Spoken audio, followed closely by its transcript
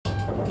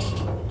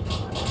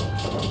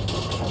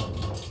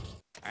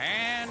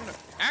And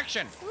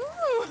action!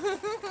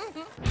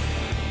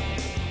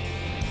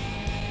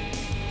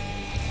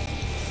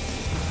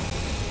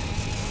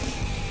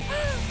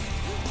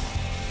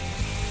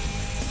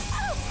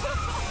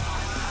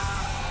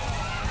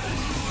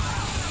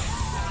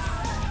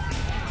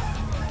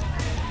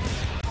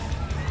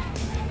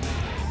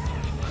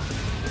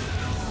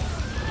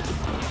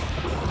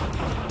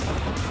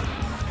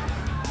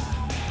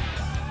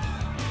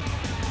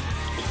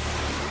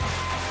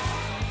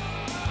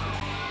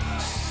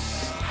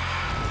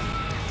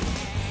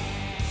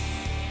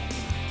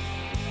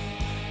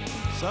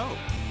 So,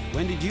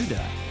 when did you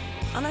die?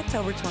 On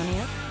October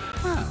 20th.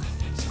 Huh,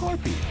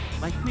 Scorpio,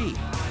 like me.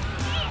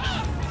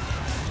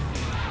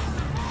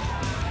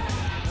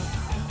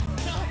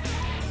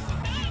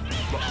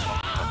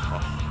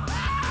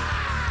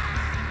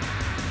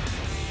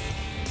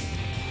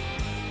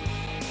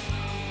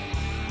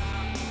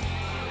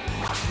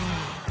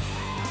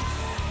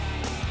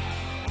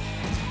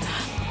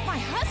 My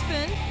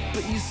husband?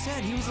 But you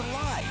said he was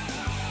alive.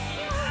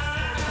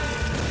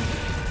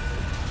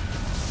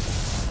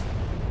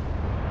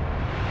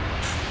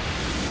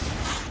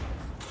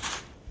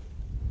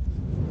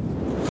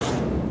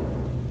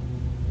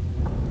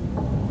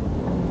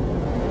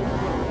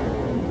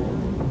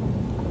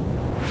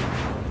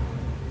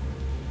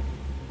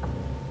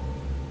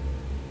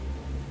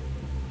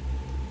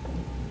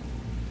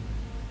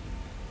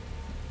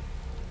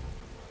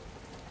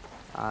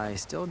 I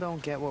still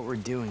don't get what we're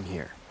doing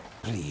here.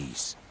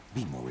 Please,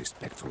 be more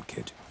respectful,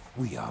 kid.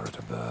 We are at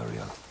a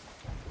burial.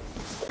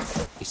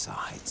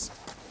 Besides,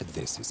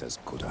 this is as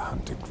good a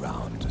hunting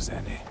ground as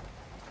any.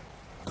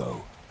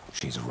 Go.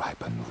 She's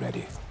ripe and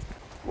ready.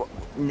 What,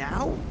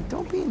 now?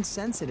 Don't be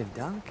insensitive,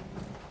 Dunk.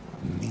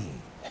 Me?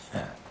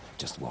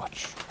 Just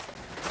watch.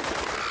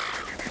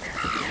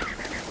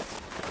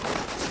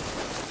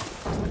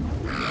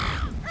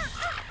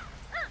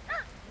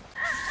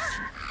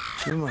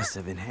 You must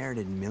have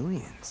inherited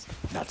millions.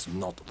 That's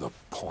not the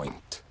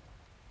point.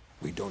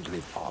 We don't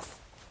live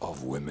off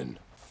of women.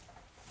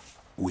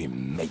 We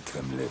make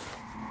them live.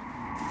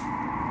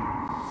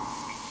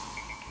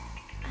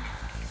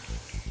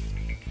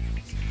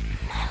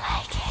 I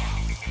like it.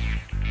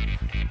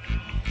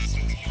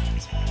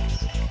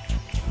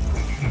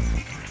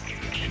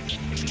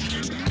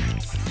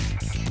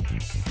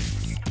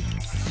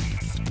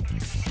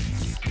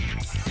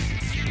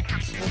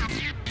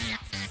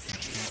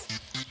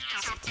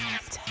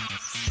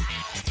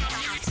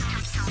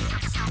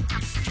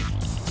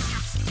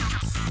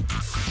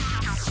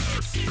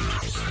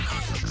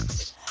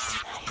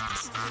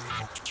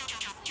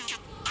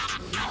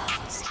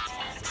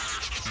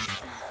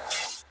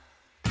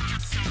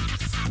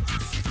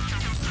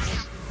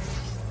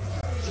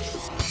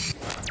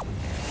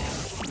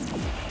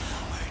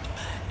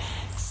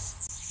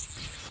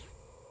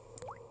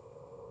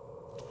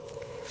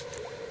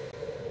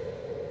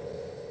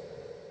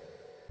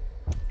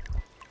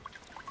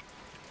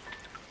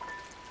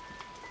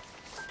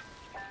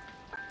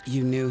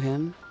 You knew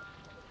him?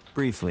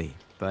 Briefly,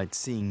 but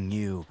seeing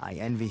you, I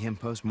envy him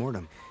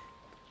post-mortem.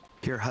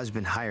 Your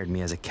husband hired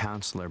me as a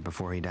counselor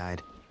before he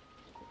died.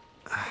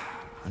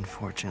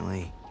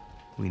 Unfortunately,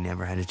 we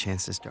never had a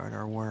chance to start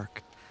our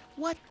work.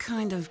 What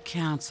kind of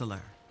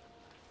counselor?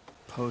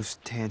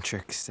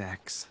 Post-tantric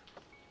sex.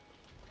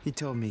 He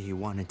told me he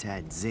wanted to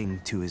add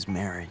zing to his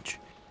marriage.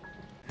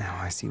 Now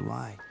I see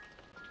why.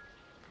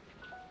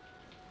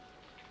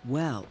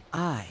 Well,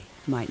 I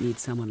might need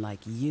someone like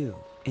you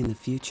in the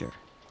future.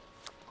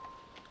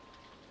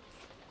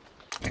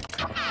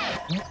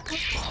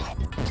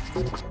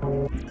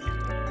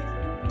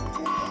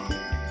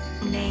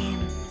 Name,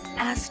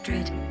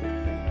 Astrid.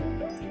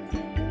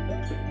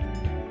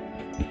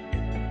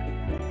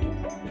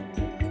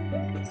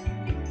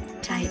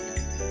 Type,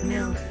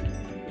 MILF.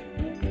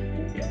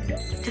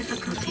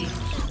 Difficulty,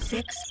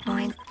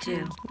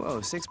 6.2. Whoa,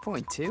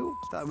 6.2?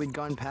 Thought we'd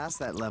gone past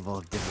that level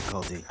of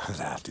difficulty.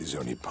 That is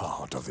only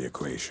part of the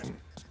equation.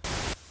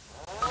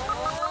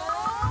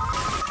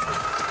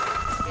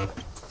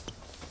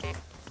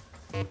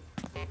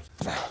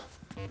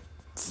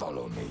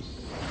 Follow me.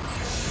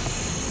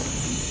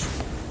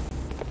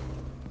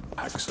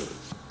 Axel,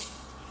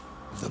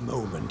 the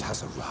moment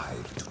has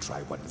arrived to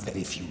try what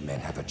very few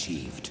men have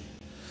achieved.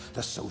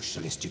 The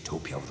socialist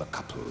utopia of the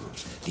couple,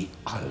 the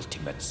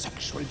ultimate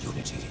sexual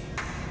unity,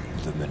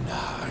 the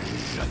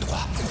ménage à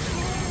trois.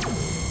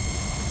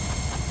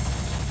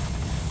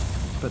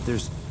 But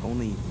there's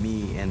only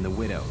me and the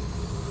widow.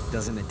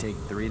 Doesn't it take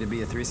 3 to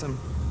be a threesome?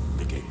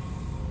 Begin.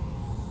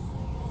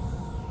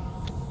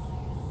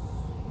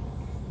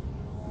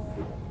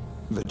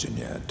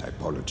 Virginia,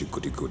 typology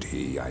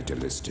goody-goody,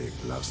 idealistic,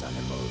 loves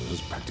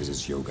animals,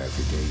 practices yoga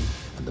every day,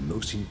 and the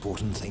most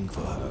important thing for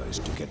her is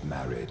to get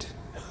married.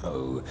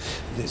 Oh,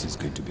 this is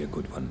going to be a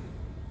good one.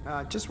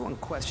 Just one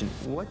question.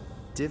 What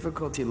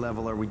difficulty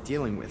level are we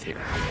dealing with here?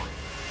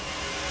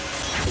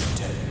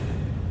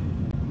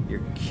 10.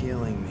 You're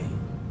killing me.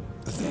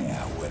 There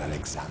where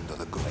Alexander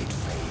the Great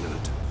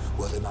failed,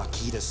 were the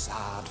Marquis de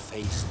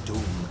Sade-faced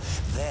doom.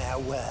 There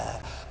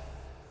were...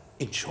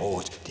 In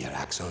short, dear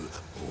Axel,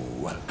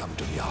 welcome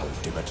to the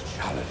ultimate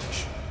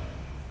challenge.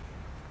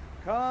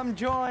 Come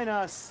join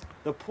us.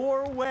 The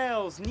poor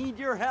whales need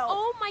your help.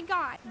 Oh my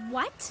god,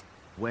 what?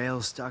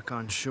 Whales stuck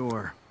on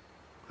shore.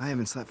 I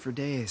haven't slept for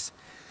days.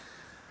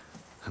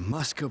 I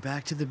must go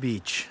back to the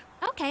beach.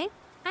 Okay,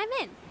 I'm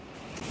in.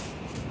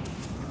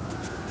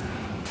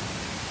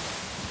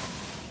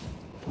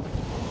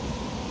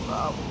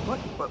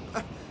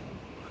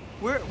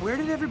 What? Where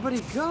did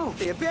everybody go?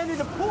 They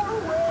abandoned a poor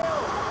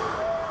whale!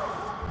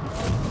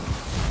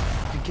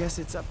 I guess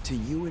it's up to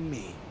you and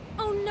me.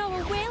 Oh no,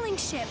 a whaling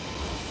ship.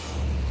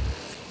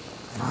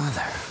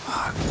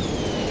 Motherfuck.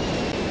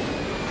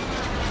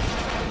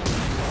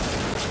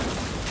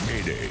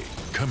 Mayday.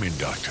 Come in,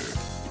 Doctor.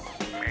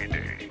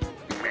 Mayday.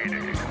 Mayday.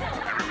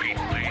 I repeat,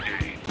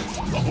 Mayday.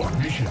 Abort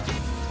mission.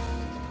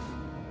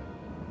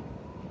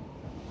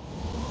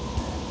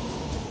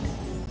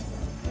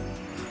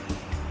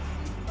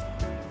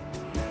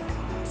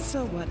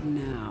 So what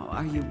now?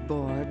 Are you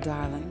bored,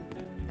 darling?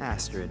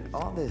 Astrid,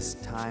 all this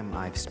time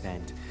I've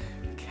spent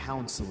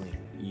counseling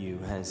you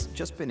has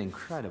just been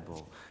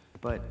incredible.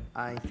 But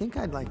I think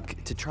I'd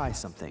like to try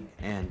something,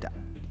 and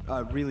I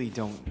really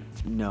don't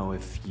know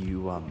if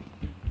you,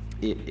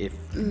 if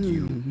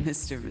you...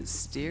 Mr.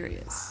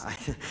 Mysterious.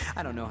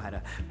 I don't know how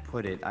to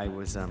put it. I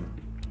was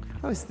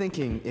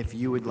thinking if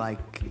you would like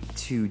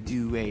to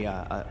do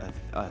a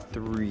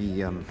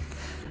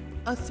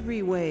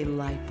three-way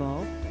light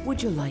bulb.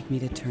 Would you like me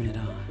to turn it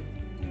on?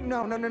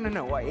 No.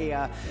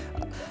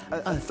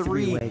 A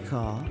three-way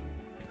call.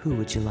 Who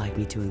would you like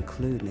me to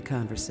include in the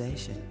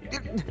conversation?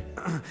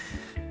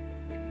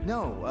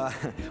 No,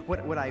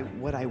 what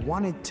I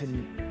wanted to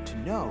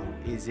know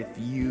is if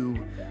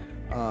you,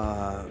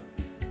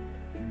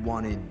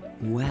 wanted...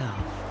 Well,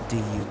 do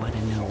you want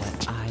to know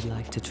what I'd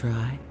like to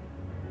try?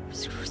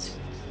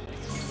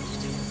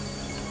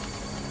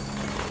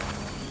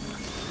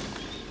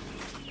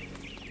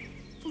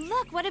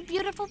 Look, what a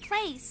beautiful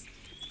place.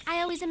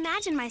 I always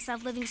imagined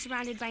myself living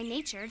surrounded by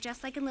nature,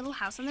 just like a little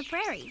house on the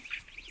prairie.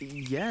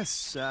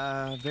 Yes,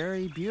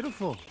 very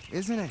beautiful,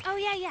 isn't it? Oh,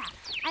 yeah.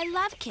 I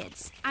love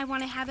kids. I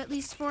want to have at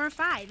least 4 or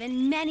 5,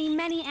 and many,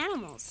 many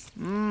animals.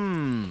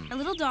 A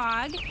little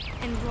dog,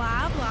 and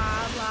blah,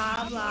 blah,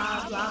 blah,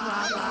 blah,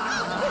 blah, blah, blah.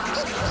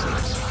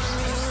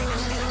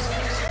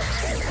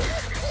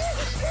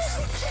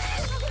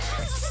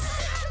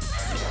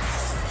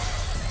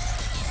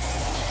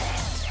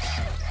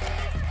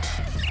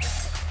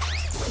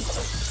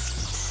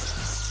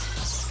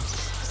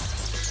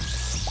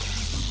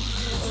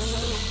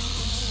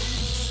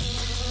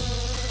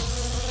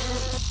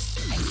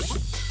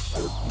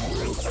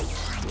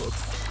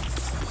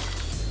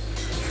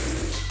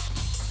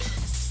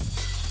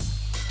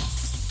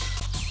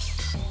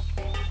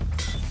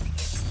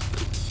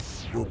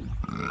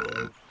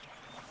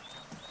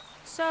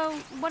 So,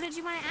 what did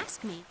you want to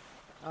ask me?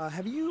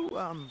 Have you,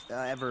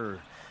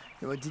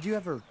 did you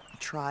ever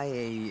try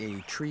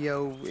a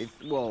trio,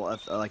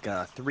 like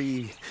a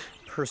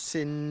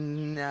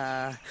 3-person,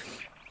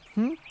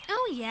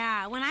 Oh,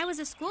 yeah. When I was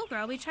a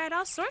schoolgirl, we tried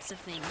all sorts of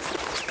things.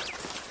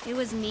 It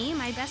was me,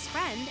 my best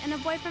friend, and a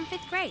boy from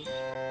 5th grade.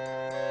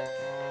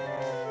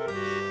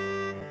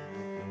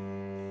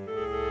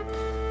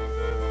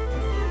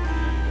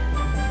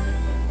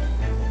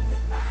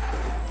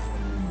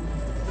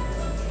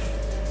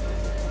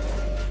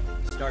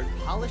 Start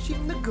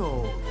polishing the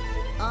gold.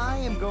 I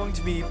am going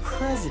to be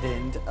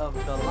president of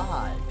the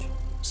lodge.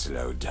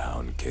 Slow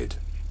down, kid.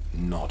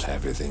 Not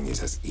everything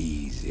is as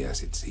easy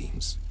as it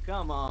seems.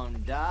 Come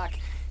on, Doc.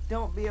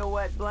 Don't be a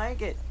wet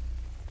blanket.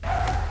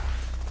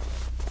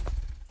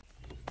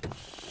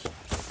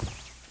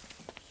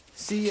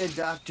 See ya,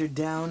 Dr.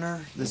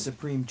 Downer. The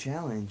Supreme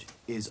Challenge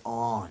is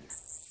on.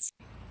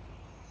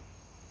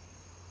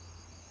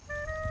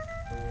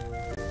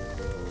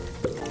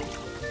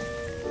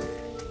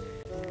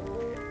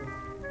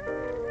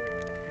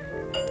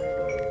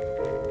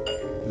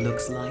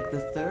 Looks like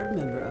the 3rd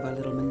member of our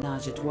little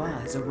menage a trois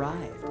has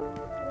arrived.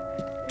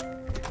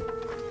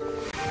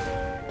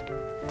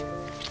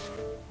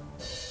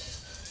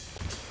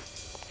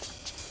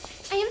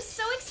 I am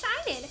so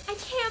excited. I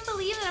can't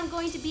believe that I'm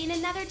going to be in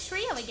another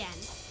trio again.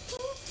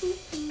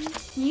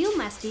 You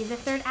must be the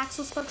 3rd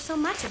Axel spoke so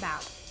much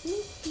about.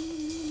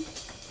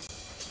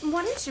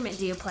 What instrument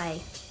do you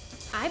play?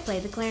 I play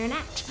the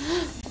clarinet.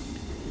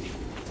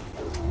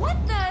 What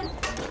the?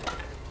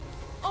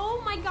 Oh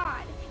my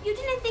god. You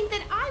didn't think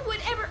that I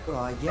would ever...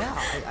 Yeah,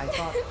 I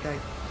thought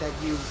that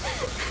you...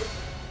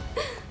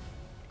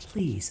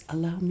 Please,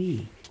 allow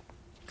me.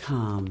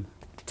 Calm.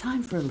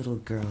 Time for a little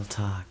girl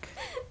talk.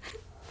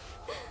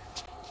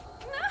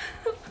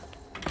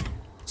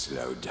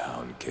 Slow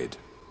down, kid.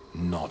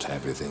 Not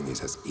everything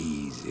is as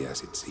easy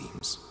as it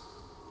seems.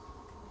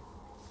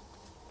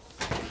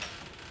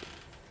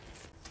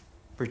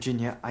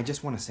 Virginia, I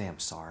just want to say I'm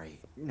sorry.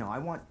 I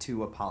want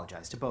to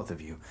apologize to both of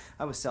you.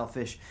 I was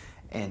selfish,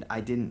 and I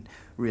didn't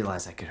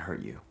realize I could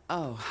hurt you.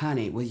 Oh,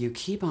 honey, will you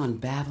keep on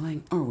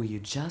babbling, or will you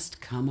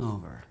just come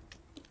over?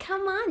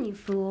 Come on, you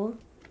fool.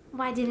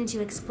 Why didn't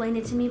you explain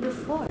it to me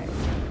before?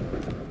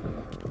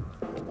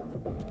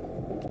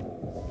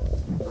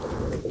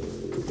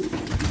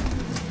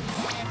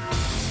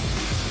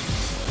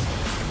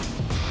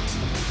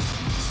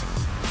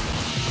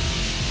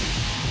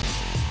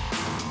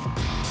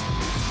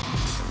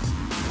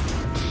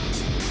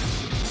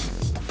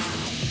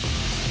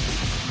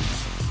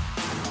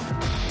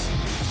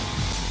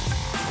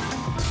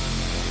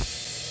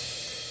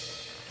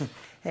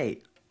 Hey,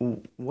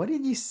 what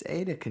did you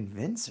say to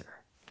convince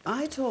her?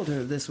 I told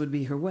her this would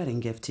be her wedding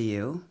gift to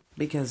you,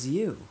 because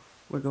you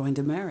were going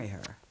to marry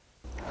her.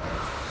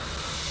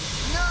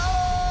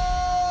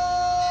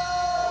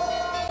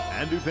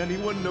 And if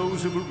anyone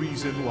knows of a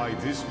reason why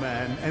this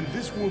man and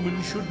this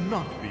woman should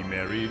not be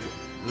married,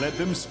 let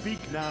them speak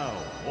now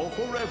or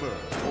forever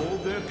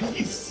hold their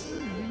peace.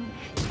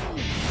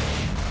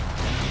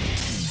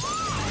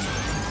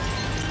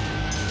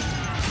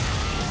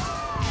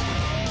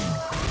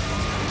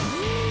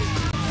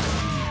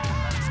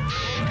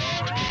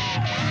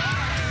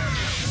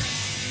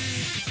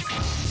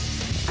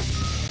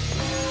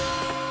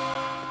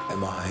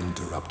 Am I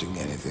interrupting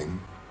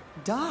anything?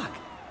 Doc,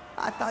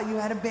 I thought you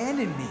had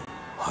abandoned me.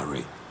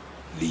 Hurry.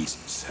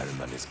 Least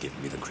ceremonies give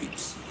me the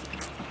creeps.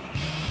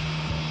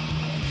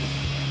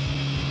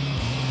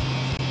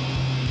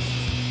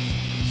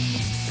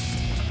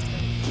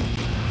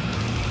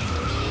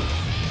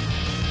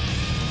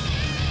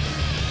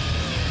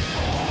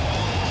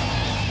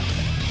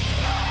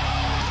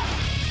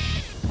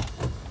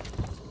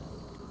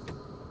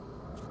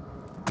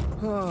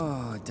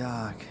 Oh,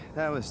 Doc,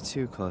 that was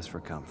too close for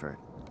comfort.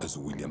 As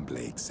William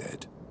Blake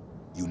said,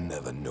 you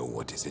never know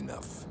what is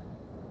enough,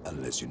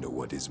 unless you know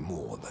what is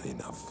more than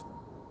enough.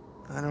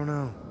 I don't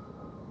know.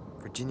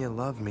 Virginia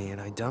loved me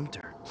and I dumped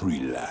her.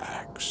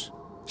 Relax.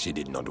 She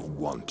did not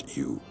want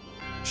you.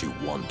 She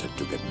wanted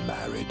to get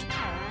married.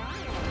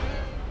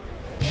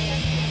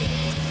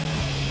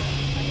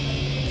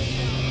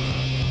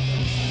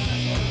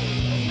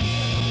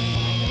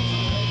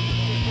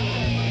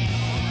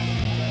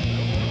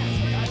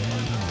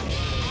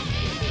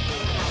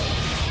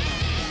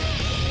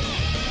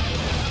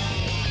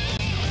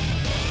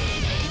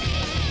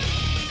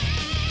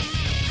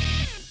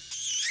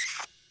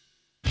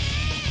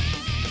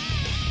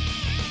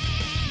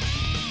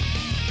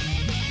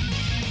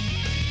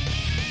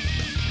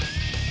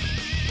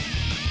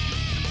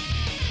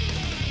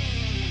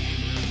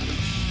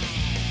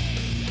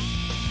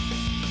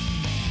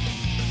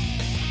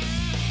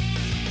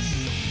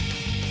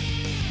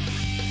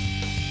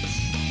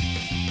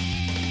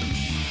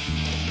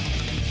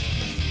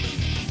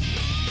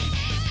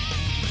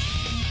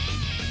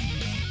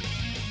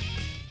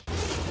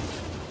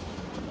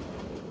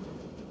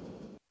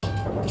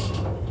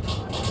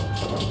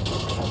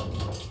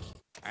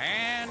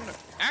 And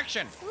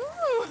action!